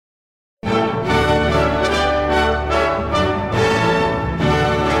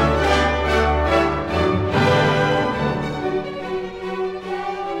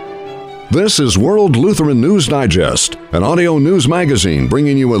This is World Lutheran News Digest, an audio news magazine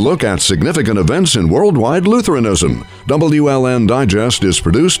bringing you a look at significant events in worldwide Lutheranism. WLN Digest is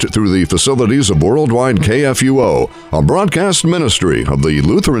produced through the facilities of Worldwide KFUO, a broadcast ministry of the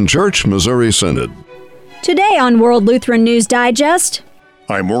Lutheran Church Missouri Synod. Today on World Lutheran News Digest.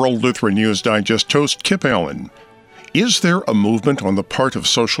 I'm World Lutheran News Digest host Kip Allen. Is there a movement on the part of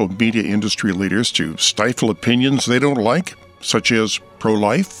social media industry leaders to stifle opinions they don't like, such as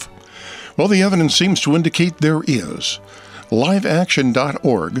pro-life? Well, the evidence seems to indicate there is.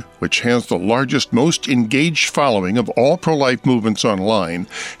 LiveAction.org, which has the largest, most engaged following of all pro-life movements online,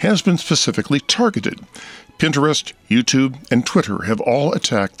 has been specifically targeted. Pinterest, YouTube, and Twitter have all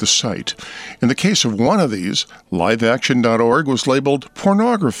attacked the site. In the case of one of these, LiveAction.org was labeled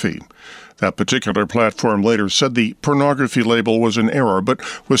pornography. That particular platform later said the pornography label was an error, but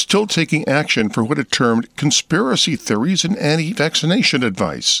was still taking action for what it termed conspiracy theories and anti-vaccination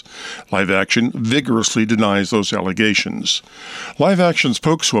advice. LiveAction vigorously denies those allegations. LiveAction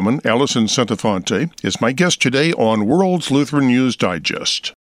spokeswoman Allison Centofonte is my guest today on World's Lutheran News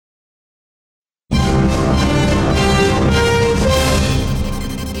Digest.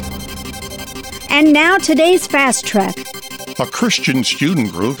 And now today's Fast Track. A Christian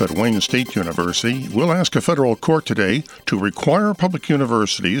student group at Wayne State University will ask a federal court today to require public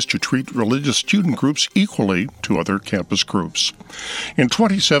universities to treat religious student groups equally to other campus groups. In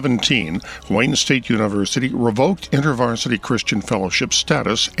 2017, Wayne State University revoked InterVarsity Christian Fellowship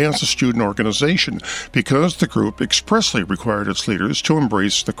status as a student organization because the group expressly required its leaders to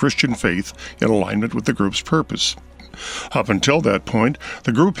embrace the Christian faith in alignment with the group's purpose. Up until that point,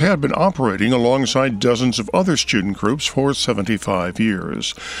 the group had been operating alongside dozens of other student groups for 75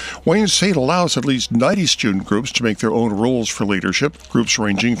 years. Wayne State allows at least 90 student groups to make their own rules for leadership, groups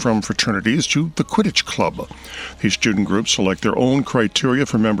ranging from fraternities to the Quidditch Club. These student groups select their own criteria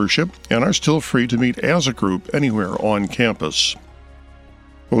for membership and are still free to meet as a group anywhere on campus.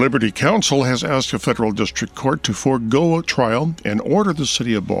 Liberty Counsel has asked a federal district court to forego a trial and order the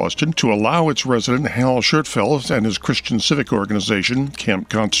city of Boston to allow its resident Hal Schertfeld and his Christian civic organization, Camp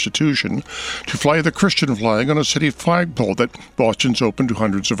Constitution, to fly the Christian flag on a city flagpole that Boston's open to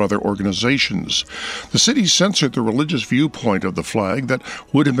hundreds of other organizations. The city censored the religious viewpoint of the flag that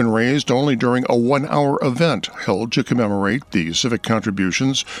would have been raised only during a one-hour event held to commemorate the civic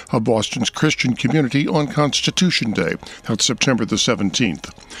contributions of Boston's Christian community on Constitution Day. That's September the 17th.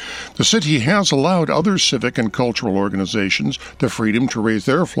 The city has allowed other civic and cultural organizations the freedom to raise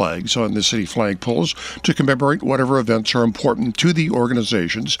their flags on the city flagpoles to commemorate whatever events are important to the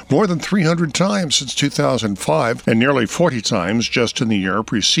organizations more than 300 times since 2005 and nearly 40 times just in the year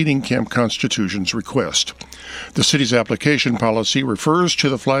preceding Camp Constitution's request. The city's application policy refers to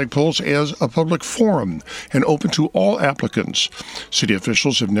the flagpoles as a public forum and open to all applicants. City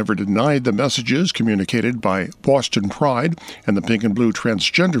officials have never denied the messages communicated by Boston Pride and the pink and blue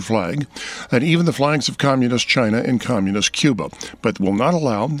transgender flag, and even the flags of Communist China and Communist Cuba, but will not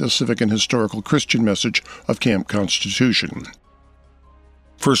allow the civic and historical Christian message of Camp Constitution.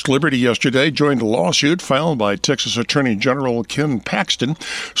 First Liberty yesterday joined a lawsuit filed by Texas Attorney General Ken Paxton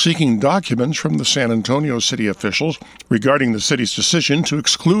seeking documents from the San Antonio city officials regarding the city's decision to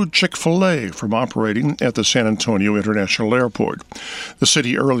exclude Chick-fil-A from operating at the San Antonio International Airport. The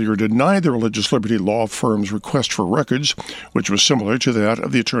city earlier denied the religious liberty law firm's request for records, which was similar to that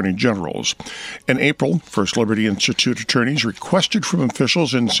of the Attorney General's. In April, First Liberty Institute attorneys requested from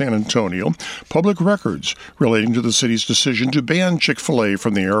officials in San Antonio public records relating to the city's decision to ban Chick-fil-A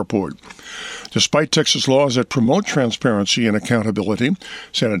from the airport. Despite Texas laws that promote transparency and accountability,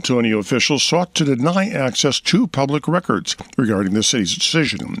 San Antonio officials sought to deny access to public records regarding the city's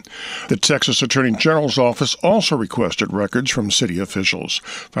decision. The Texas Attorney General's office also requested records from city officials,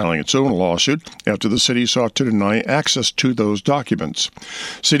 filing its own lawsuit after the city sought to deny access to those documents.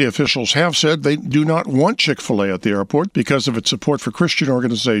 City officials have said they do not want Chick-fil-A at the airport because of its support for Christian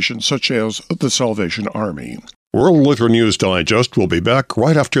organizations such as the Salvation Army. World Lutheran News Digest will be back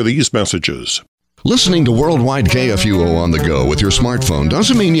right after these messages. Listening to Worldwide KFUO on the go with your smartphone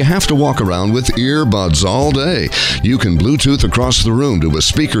doesn't mean you have to walk around with earbuds all day. You can Bluetooth across the room to a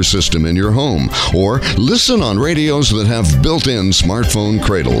speaker system in your home, or listen on radios that have built-in smartphone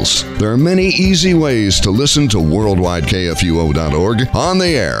cradles. There are many easy ways to listen to WorldwideKFUO.org on the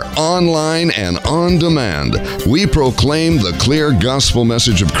air, online, and on demand. We proclaim the clear gospel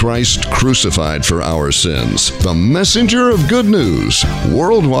message of Christ crucified for our sins. The messenger of good news,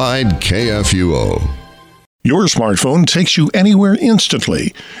 Worldwide KFUO. Your smartphone takes you anywhere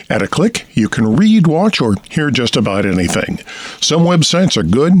instantly. At a click, you can read, watch, or hear just about anything. Some websites are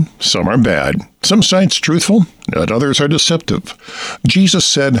good, some are bad. Some sites truthful, and others are deceptive. Jesus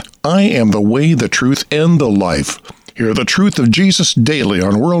said, "I am the way, the truth, and the life." Hear the truth of Jesus daily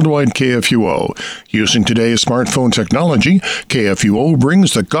on Worldwide KFUO. Using today's smartphone technology, KFUO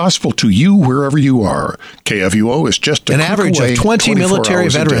brings the gospel to you wherever you are. KFUO is just a An average of 20 military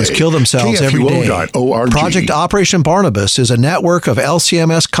veterans kill themselves every day. KFUO.org. Project Operation Barnabas is a network of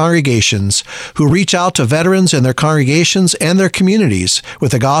LCMS congregations who reach out to veterans and their congregations and their communities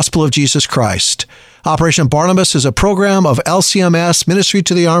with the gospel of Jesus Christ. Operation Barnabas is a program of LCMS Ministry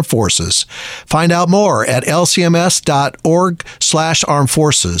to the Armed Forces. Find out more at lcms.org/armed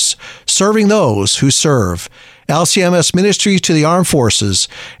forces. Serving those who serve. LCMS Ministry to the Armed Forces.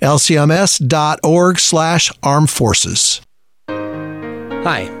 lcms.org/armed forces.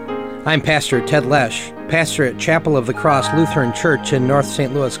 Hi, I'm Pastor Ted Lesh, pastor at Chapel of the Cross Lutheran Church in North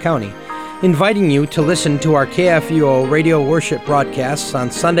St. Louis County, inviting you to listen to our KFUO radio worship broadcasts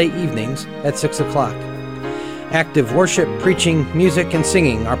on Sunday evenings at 6 o'clock. Active worship, preaching, music, and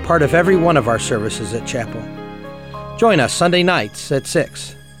singing are part of every one of our services at Chapel. Join us Sunday nights at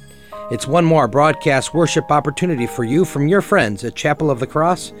 6. It's one more broadcast worship opportunity for you from your friends at Chapel of the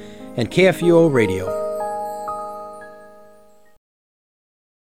Cross and KFUO Radio.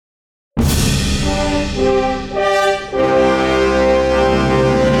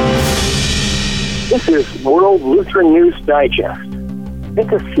 This is World Lutheran News Digest.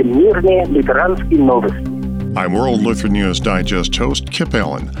 Это всемирные лютеранские новости. I'm World Lutheran News Digest host Kip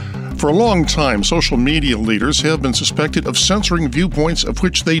Allen. For a long time, social media leaders have been suspected of censoring viewpoints of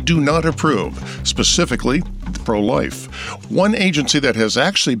which they do not approve, specifically pro-life. One agency that has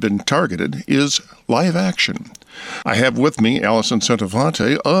actually been targeted is Live Action. I have with me Allison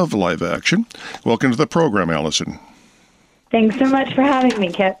Centovante of Live Action. Welcome to the program, Allison. Thanks so much for having me,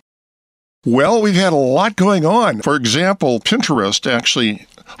 Kip. Well, we've had a lot going on. For example, Pinterest actually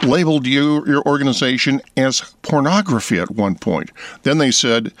labeled your organization as pornography at one point. Then they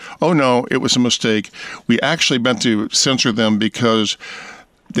said, oh no, it was a mistake. We actually meant to censor them because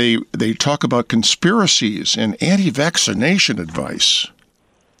they talk about conspiracies and anti-vaccination advice.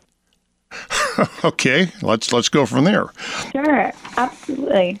 Okay, let's go from there. Sure,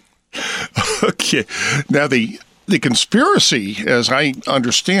 absolutely. Okay. Now the conspiracy, as I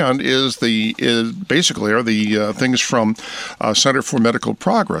understand, is basically the things from Center for Medical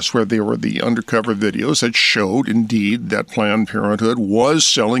Progress, where there were the undercover videos that showed indeed that Planned Parenthood was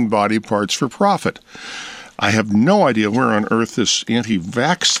selling body parts for profit. I have no idea where on earth this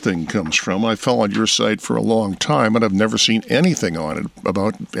anti-vax thing comes from. I followed your site for a long time, and I've never seen anything on it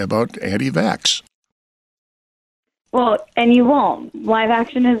about anti-vax. Well, and you won't. Live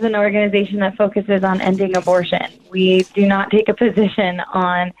Action is an organization that focuses on ending abortion. We do not take a position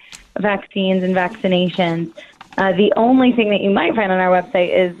on vaccines and vaccinations. The only thing that you might find on our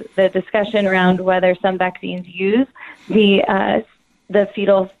website is the discussion around whether some vaccines use the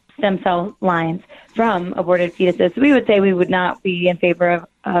fetal stem cell lines from aborted fetuses. So we would say we would not be in favor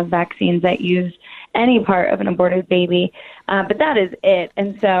of vaccines that use any part of an aborted baby, but that is it.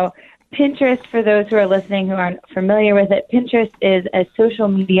 And so Pinterest, for those who are listening who aren't familiar with it, Pinterest is a social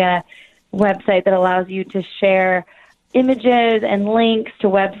media website that allows you to share images and links to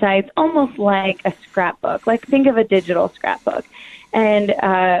websites, almost like a scrapbook. Like, think of a digital scrapbook. And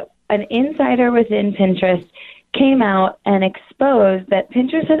an insider within Pinterest came out and exposed that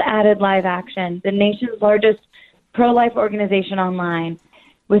Pinterest had added Live Action, the nation's largest pro-life organization online,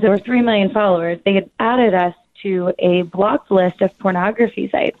 with over 3 million followers. They had added us to a blocked list of pornography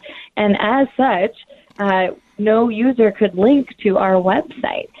sites. And as such, no user could link to our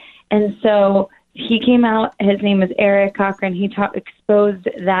website. And so he came out, his name is Eric Cochran, he exposed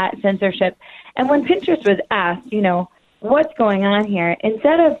that censorship. And when Pinterest was asked, what's going on here,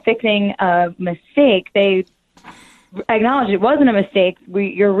 instead of fixing a mistake, they acknowledged it wasn't a mistake.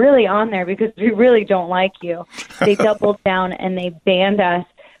 You're really on there because we really don't like you. They doubled down and they banned us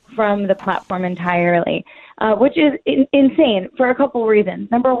from the platform entirely, which is insane for a couple reasons.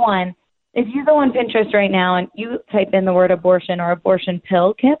 Number one, if you go on Pinterest right now and you type in the word abortion or abortion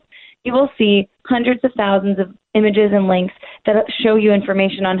pill, Kip, you will see hundreds of thousands of images and links that show you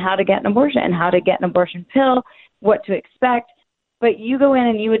information on how to get an abortion, how to get an abortion pill, what to expect. But you go in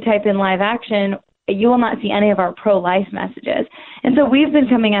and you would type in Live Action, you will not see any of our pro-life messages. And so we've been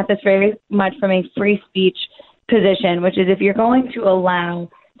coming at this very much from a free speech position, which is if you're going to allow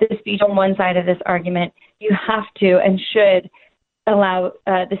the speech on one side of this argument, you have to and should allow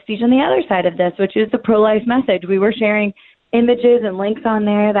the speech on the other side of this, which is the pro-life message. We were sharing images and links on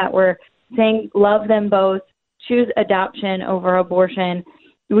there that were saying love them both, choose adoption over abortion.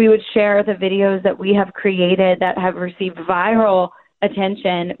 We would share the videos that we have created that have received viral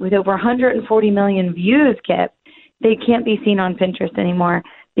attention with over 140 million views, Kip. They can't be seen on Pinterest anymore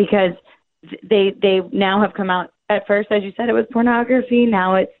because they now have come out. At first, as you said, it was pornography.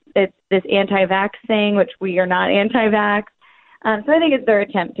 Now it's this anti-vax thing, which we are not anti-vax. So I think it's their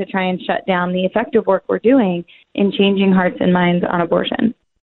attempt to try and shut down the effective work we're doing in changing hearts and minds on abortion.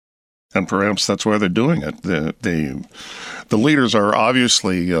 And perhaps that's why they're doing it. The leaders are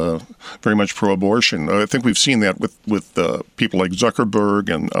obviously very much pro-abortion. I think we've seen that with people like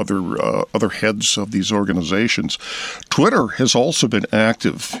Zuckerberg and other heads of these organizations. Twitter has also been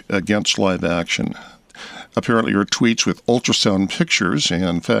active against live action. Apparently, your tweets with ultrasound pictures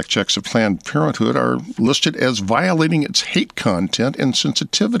and fact checks of Planned Parenthood are listed as violating its hate content and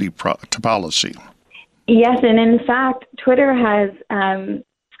sensitivity policy. Yes, and in fact, Twitter has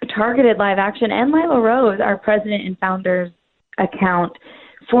targeted Live Action and Lila Rose, our president and founder's account,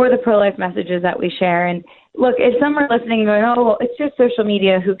 for the pro-life messages that we share. And look, if some are listening and going, oh, well, it's just social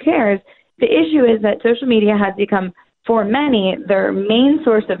media, who cares? The issue is that social media has become, for many, their main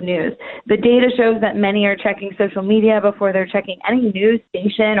source of news. The data shows that many are checking social media before they're checking any news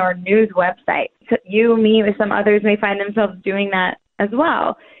station or news website. So you, me, or some others may find themselves doing that as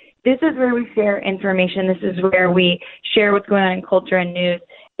well. This is where we share information. This is where we share what's going on in culture and news.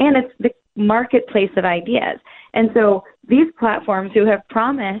 And it's the marketplace of ideas. And so these platforms who have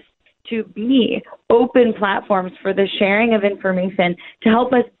promised to be open platforms for the sharing of information to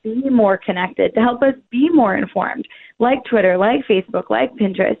help us be more connected, to help us be more informed, like Twitter, like Facebook, like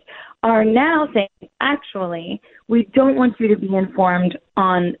Pinterest, are now saying, actually, we don't want you to be informed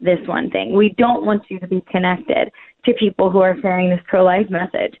on this one thing. We don't want you to be connected to people who are sharing this pro-life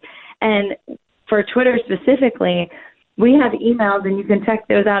message. And for Twitter specifically, we have emails, and you can check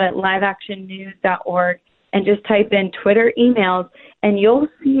those out at liveactionnews.org and just type in Twitter emails, and you'll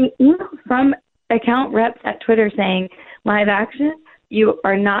see emails from account reps at Twitter saying, Live Action, you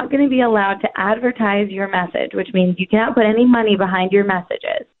are not going to be allowed to advertise your message, which means you cannot put any money behind your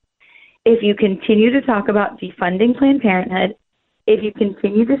messages. If you continue to talk about defunding Planned Parenthood, if you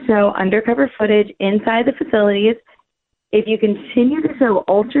continue to show undercover footage inside the facilities, if you continue to show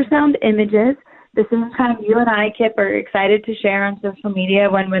ultrasound images, the same kind you and I, Kip, are excited to share on social media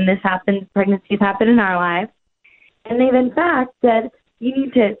when this happens, pregnancies happen in our lives. And they've, in fact, said you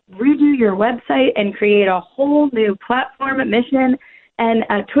need to redo your website and create a whole new platform, mission, and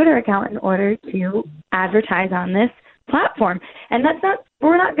a Twitter account in order to advertise on this platform. And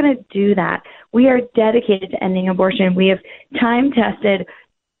we're not going to do that. We are dedicated to ending abortion. We have time-tested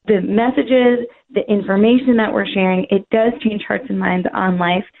the messages, the information that we're sharing. It does change hearts and minds on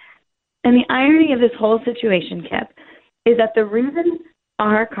life. And the irony of this whole situation, Kip, is that the reason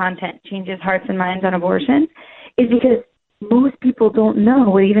our content changes hearts and minds on abortion is because most people don't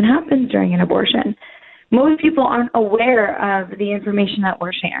know what even happens during an abortion. Most people aren't aware of the information that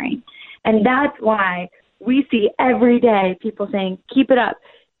we're sharing. And that's why we see every day people saying, keep it up,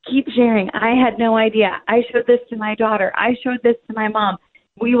 keep sharing. I had no idea. I showed this to my daughter. I showed this to my mom.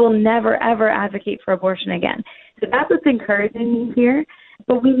 We will never, ever advocate for abortion again. So that's what's encouraging me here.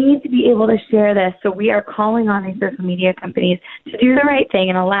 But we need to be able to share this, so we are calling on these social media companies to do the right thing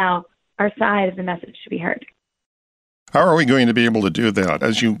and allow our side of the message to be heard. How are we going to be able to do that?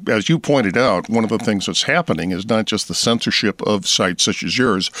 As you pointed out, one of the things that's happening is not just the censorship of sites such as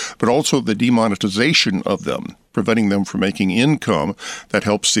yours, but also the demonetization of them, preventing them from making income that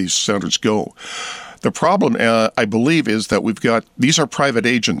helps these centers go. The problem, I believe, is that these are private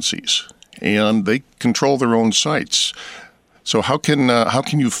agencies, and they control their own sites. So how can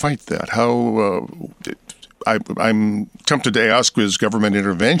you fight that? I'm tempted to ask, is government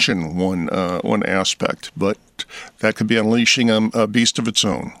intervention one aspect, but that could be unleashing a beast of its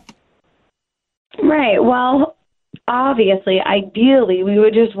own. Right. Well, obviously, ideally, we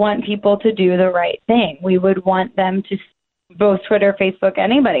would just want people to do the right thing. We would want them to, both Twitter, Facebook,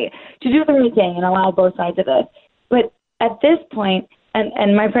 anybody, to do the right thing and allow both sides of this. But at this point,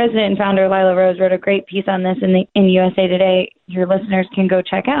 and my president and founder, Lila Rose, wrote a great piece on this in USA Today. Your listeners can go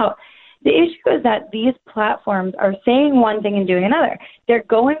check out. The issue is that these platforms are saying one thing and doing another. They're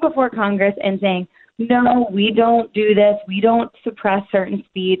going before Congress and saying, no, we don't do this. We don't suppress certain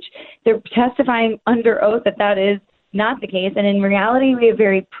speech. They're testifying under oath that is not the case. And in reality, we have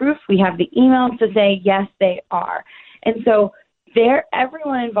very proof. We have the emails to say, yes, they are. And so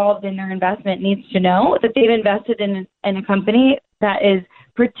everyone involved in their investment needs to know that they've invested in a company that is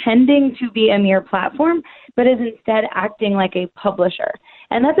pretending to be a mere platform, but is instead acting like a publisher.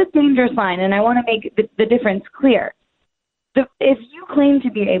 And that's a dangerous line, and I want to make the difference clear. If you claim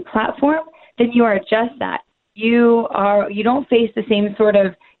to be a platform, then you are just that. you don't face the same sort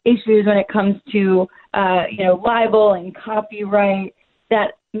of issues when it comes to libel and copyright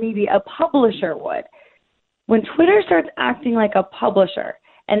that maybe a publisher would. When Twitter starts acting like a publisher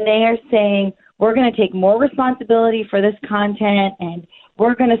and they are saying, we're going to take more responsibility for this content and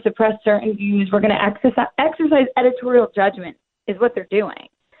we're going to suppress certain views, we're going to exercise editorial judgment, is what they're doing,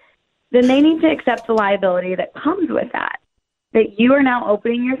 then they need to accept the liability that comes with that you are now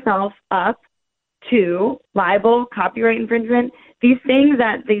opening yourself up to libel, copyright infringement, these things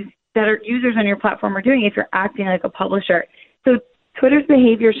that our users on your platform are doing if you're acting like a publisher. So Twitter's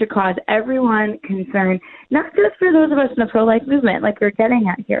behavior should cause everyone concern, not just for those of us in the pro-life movement, like we're getting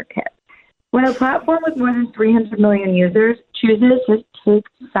at here, Kip. When a platform with more than 300 million users chooses to take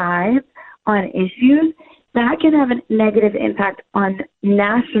sides on issues, that can have a negative impact on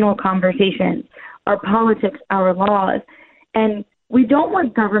national conversations, our politics, our laws. And we don't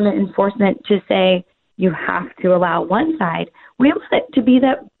want government enforcement to say you have to allow one side. We want it to be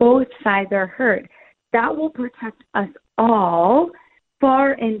that both sides are heard. That will protect us all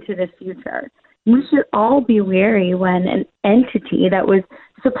far into the future. We should all be wary when an entity that was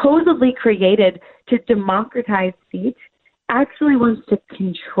supposedly created to democratize speech actually wants to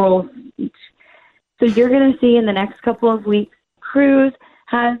control speech. So you're going to see in the next couple of weeks, Cruz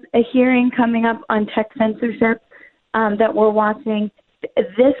has a hearing coming up on tech censorship that we're watching.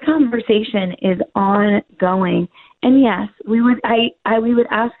 This conversation is ongoing. And yes, we would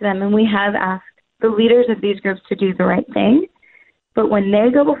ask them, and we have asked the leaders of these groups to do the right thing. But when they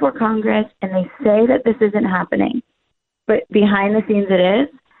go before Congress and they say that this isn't happening, but behind the scenes it is,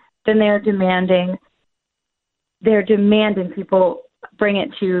 then they're demanding people bring it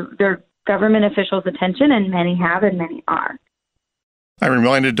to their government officials' attention, and many have and many are. I'm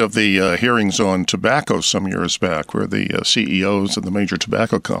reminded of the hearings on tobacco some years back where the CEOs of the major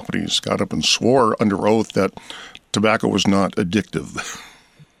tobacco companies got up and swore under oath that tobacco was not addictive.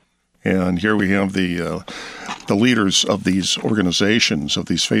 And here we have the leaders of these organizations, of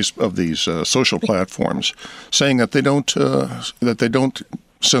these social platforms, saying that they don't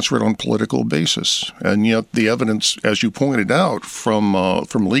censor it on political basis. And yet the evidence, as you pointed out, from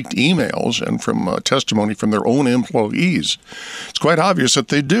leaked emails and from testimony from their own employees, it's quite obvious that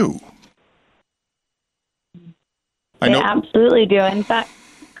they do. They absolutely do. In fact,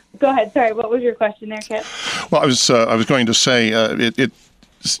 go ahead. Sorry, what was your question there, Kip? Well, I was going to say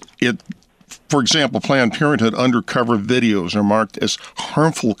for example, Planned Parenthood undercover videos are marked as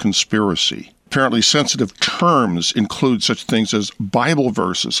harmful conspiracy. Apparently sensitive terms include such things as Bible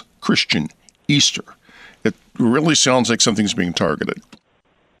verses, Christian, Easter. It really sounds like something's being targeted.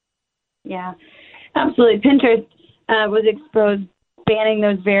 Yeah, absolutely. Pinterest was exposed banning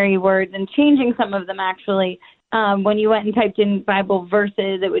those very words and changing some of them, actually. When you went and typed in Bible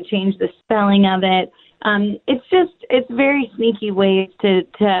verses, it would change the spelling of it. It's very sneaky ways to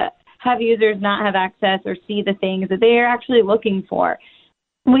have users not have access or see the things that they are actually looking for.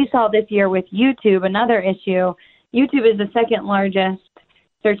 We saw this year with YouTube, another issue. YouTube is the second largest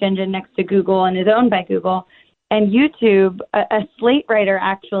search engine next to Google and is owned by Google. And YouTube, a Slate writer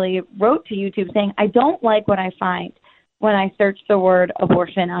actually wrote to YouTube saying, I don't like what I find when I search the word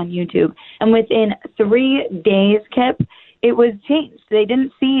abortion on YouTube. And within 3 days, Kip, it was changed. They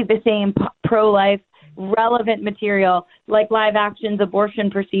didn't see the same pro-life relevant material like Live Action's abortion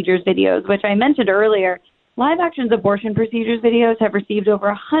procedures videos, which I mentioned earlier. Live Action's abortion procedures videos have received over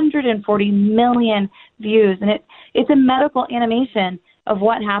 140 million views, and it's a medical animation of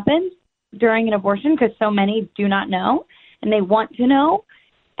what happens during an abortion because so many do not know, and they want to know.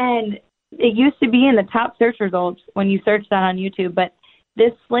 And it used to be in the top search results when you search that on YouTube, but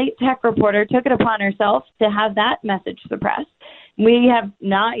this Slate tech reporter took it upon herself to have that message suppressed. We have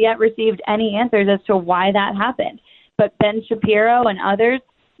not yet received any answers as to why that happened. But Ben Shapiro and others,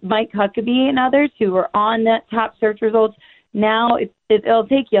 Mike Huckabee and others who were on the top search results, now it'll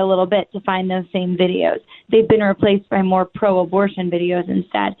take you a little bit to find those same videos. They've been replaced by more pro-abortion videos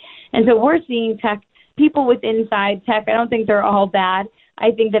instead. And so we're seeing people with inside tech. I don't think they're all bad.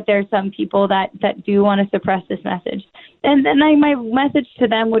 I think that there's some people that do want to suppress this message. And then my message to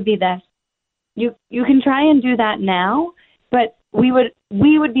them would be this. You can try and do that now, but we would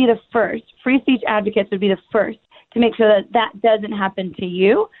be the first. Free speech advocates would be the first to make sure that doesn't happen to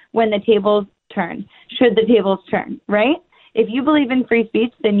you when the tables turn, should the tables turn, right? If you believe in free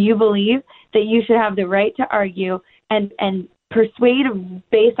speech, then you believe that you should have the right to argue and persuade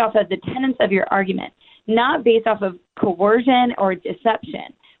based off of the tenets of your argument, not based off of coercion or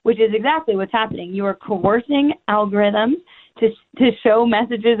deception, which is exactly what's happening. You are coercing algorithms to show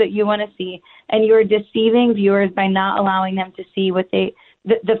messages that you want to see, and you are deceiving viewers by not allowing them to see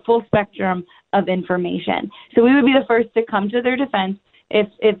the full spectrum of information. So we would be the first to come to their defense if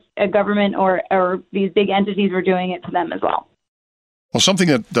a government or these big entities were doing it to them as well. Well, something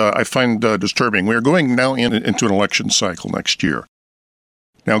that I find disturbing, we are going now into an election cycle next year.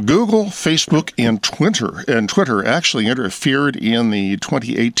 Now, Google, Facebook, and Twitter actually interfered in the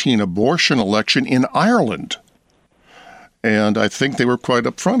 2018 abortion election in Ireland. And I think they were quite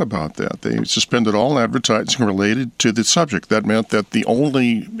upfront about that. They suspended all advertising related to the subject. That meant that the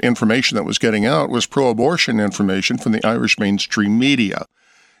only information that was getting out was pro-abortion information from the Irish mainstream media.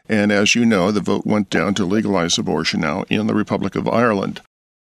 And as you know, the vote went down to legalize abortion now in the Republic of Ireland.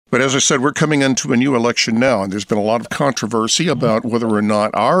 But as I said, we're coming into a new election now, and there's been a lot of controversy about whether or not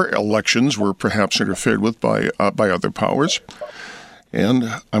our elections were perhaps interfered with by other powers. And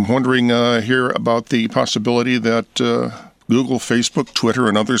I'm wondering here about the possibility that Google, Facebook, Twitter,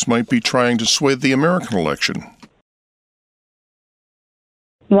 and others might be trying to sway the American election.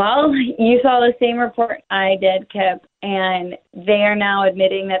 Well, you saw the same report I did, Kip, and they are now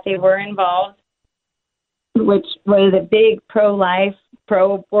admitting that they were involved, which was a big pro-life,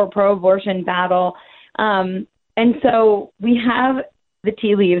 pro-abortion battle. And so we have the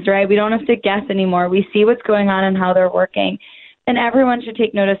tea leaves, right? We don't have to guess anymore. We see what's going on and how they're working. And everyone should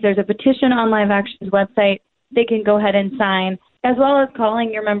take notice. There's a petition on Live Action's website they can go ahead and sign, as well as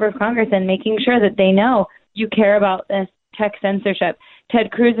calling your member of Congress and making sure that they know you care about this tech censorship. Ted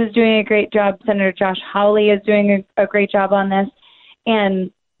Cruz is doing a great job. Senator Josh Hawley is doing a great job on this.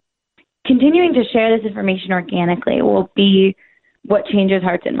 And continuing to share this information organically will be what changes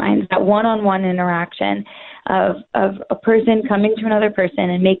hearts and minds. That one-on-one interaction of a person coming to another person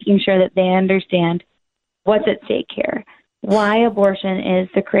and making sure that they understand what's at stake here, why abortion is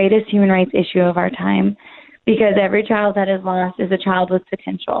the greatest human rights issue of our time, because every child that is lost is a child with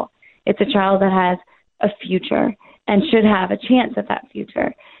potential. It's a child that has a future and should have a chance at that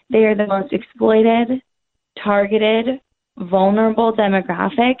future. They are the most exploited, targeted, vulnerable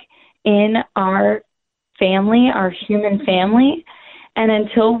demographic in our family, our human family. And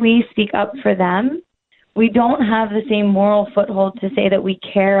until we speak up for them, we don't have the same moral foothold to say that we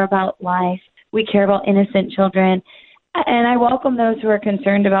care about life, we care about innocent children. And I welcome those who are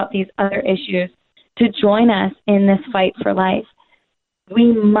concerned about these other issues to join us in this fight for life.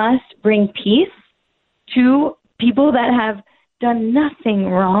 We must bring peace to people that have done nothing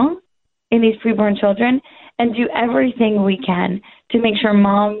wrong in these preborn children and do everything we can to make sure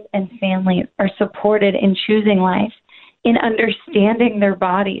moms and families are supported in choosing life, in understanding their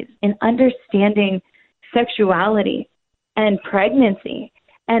bodies, in understanding sexuality and pregnancy,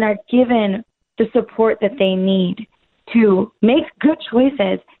 and are given the support that they need to make good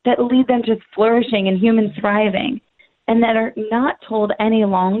choices that lead them to flourishing and human thriving, and that are not told any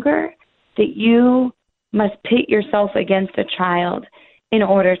longer that you must pit yourself against a child in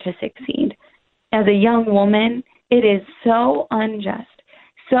order to succeed. As a young woman, it is so unjust,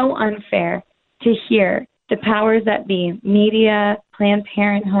 so unfair to hear the powers that be, media, Planned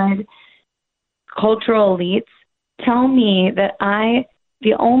Parenthood, cultural elites, tell me that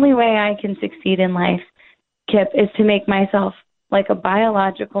the only way I can succeed in life, Kip, is to make myself like a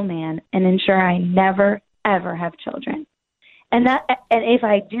biological man and ensure I never, ever have children. And if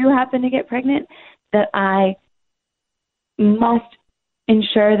I do happen to get pregnant, that I must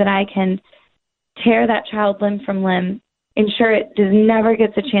ensure that I can tear that child limb from limb, ensure it never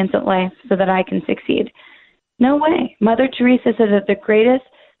gets a chance at life so that I can succeed. No way. Mother Teresa said that the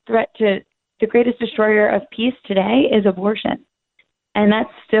greatest destroyer of peace today is abortion. And that's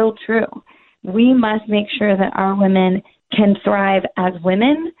still true. We must make sure that our women can thrive as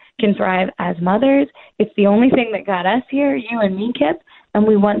women, can thrive as mothers. It's the only thing that got us here, you and me, Kip, and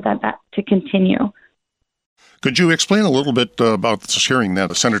we want that to continue. Could you explain a little bit about this hearing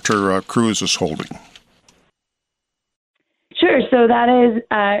that Senator Cruz is holding? Sure. So that is,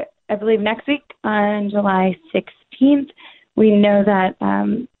 I believe, next week on July 16th. We know that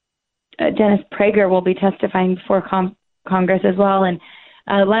Dennis Prager will be testifying before Congress as well. And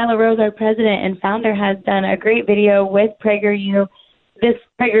Lila Rose, our president and founder, has done a great video with PragerU. This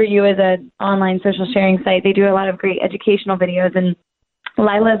PragerU is an online social sharing site. They do a lot of great educational videos, and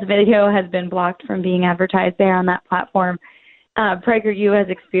Lila's video has been blocked from being advertised there on that platform. PragerU has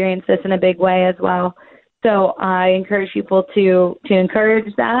experienced this in a big way as well. So I encourage people to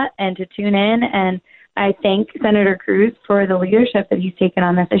encourage that and to tune in. And I thank Senator Cruz for the leadership that he's taken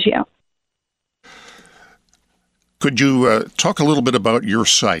on this issue. Could you talk a little bit about your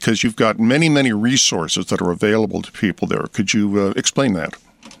site? Because you've got many, many resources that are available to people there. Could you explain that?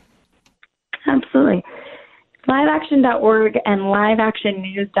 Absolutely. LiveAction.org and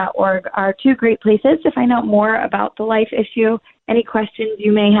LiveActionNews.org are two great places to find out more about the life issue, any questions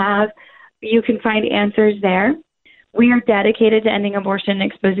you may have. you can find answers there. We are dedicated to ending abortion and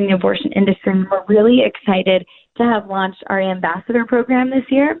exposing the abortion industry. We're really excited to have launched our ambassador program this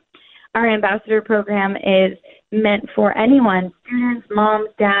year. Our ambassador program is meant for anyone, students, moms,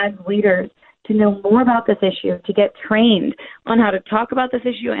 dads, leaders, to know more about this issue, to get trained on how to talk about this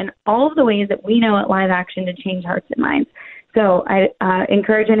issue and all of the ways that we know at Live Action to change hearts and minds. So I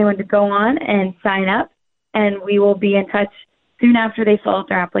encourage anyone to go on and sign up, and we will be in touch soon after they fill out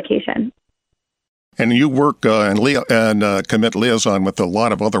their application. And you work and commit liaison with a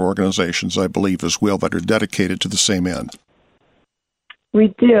lot of other organizations, I believe, as well, that are dedicated to the same end.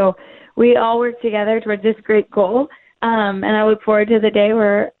 We do. We all work together towards this great goal, and I look forward to the day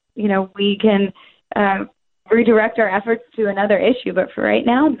where, we can redirect our efforts to another issue. But for right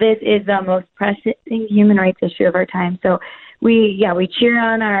now, this is the most pressing human rights issue of our time. So we cheer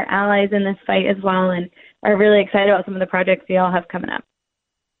on our allies in this fight as well, and are really excited about some of the projects we all have coming up.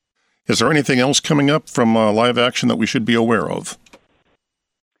 Is there anything else coming up from Live Action that we should be aware of?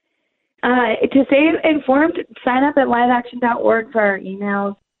 To stay informed, sign up at liveaction.org for our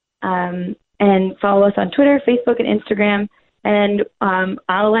emails, and follow us on Twitter, Facebook, and Instagram. And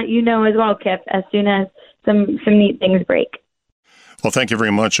I'll let you know as well, Kip, as soon as some neat things break. Well, thank you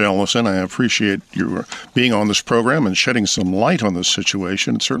very much, Allison. I appreciate you being on this program and shedding some light on this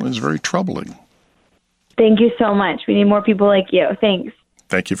situation. It certainly is very troubling. Thank you so much. We need more people like you. Thanks.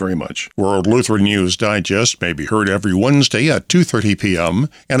 Thank you very much. World Lutheran News Digest may be heard every Wednesday at 2:30 p.m.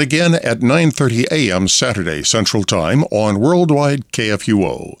 and again at 9:30 a.m. Saturday Central Time on Worldwide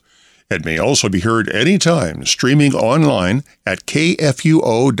KFUO. It may also be heard anytime streaming online at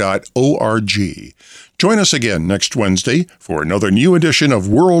kfuo.org. Join us again next Wednesday for another new edition of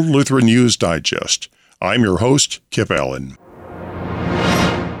World Lutheran News Digest. I'm your host, Kip Allen.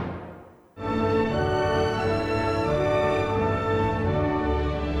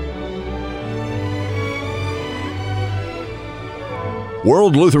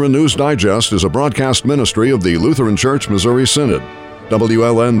 World Lutheran News Digest is a broadcast ministry of the Lutheran Church Missouri Synod.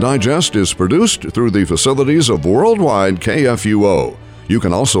 WLN Digest is produced through the facilities of Worldwide KFUO. You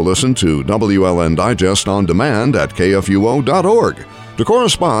can also listen to WLN Digest on demand at kfuo.org. To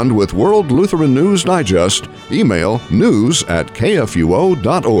correspond with World Lutheran News Digest, email news@kfuo.org.